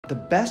The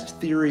best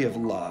theory of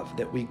love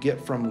that we get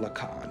from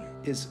Lacan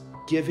is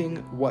giving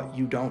what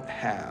you don't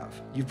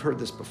have. You've heard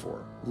this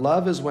before.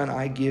 Love is when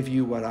I give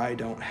you what I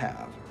don't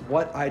have.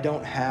 What I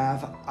don't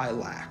have, I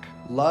lack.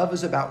 Love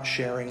is about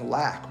sharing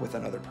lack with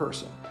another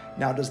person.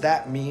 Now, does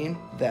that mean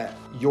that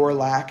your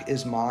lack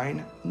is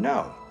mine?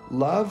 No.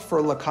 Love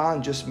for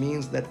Lacan just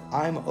means that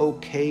I'm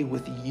okay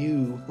with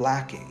you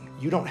lacking.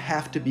 You don't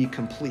have to be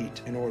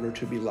complete in order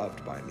to be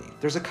loved by me.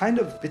 There's a kind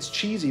of, it's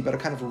cheesy, but a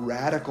kind of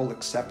radical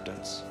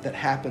acceptance that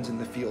happens in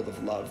the field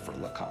of love for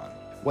Lacan.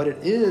 What it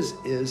is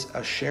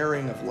a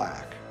sharing of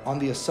lack on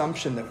the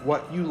assumption that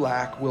what you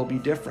lack will be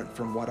different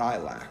from what I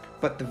lack.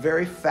 But the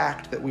very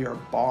fact that we are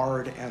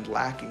barred and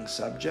lacking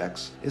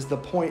subjects is the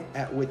point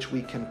at which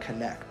we can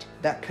connect.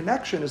 That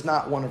connection is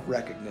not one of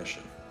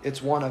recognition.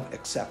 It's one of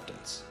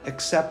acceptance.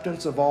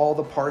 Acceptance of all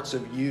the parts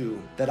of you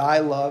that I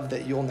love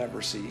that you'll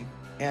never see,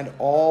 and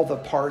all the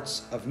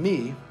parts of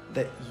me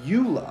that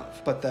you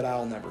love but that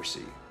I'll never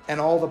see,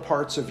 and all the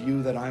parts of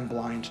you that I'm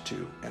blind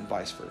to, and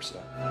vice versa.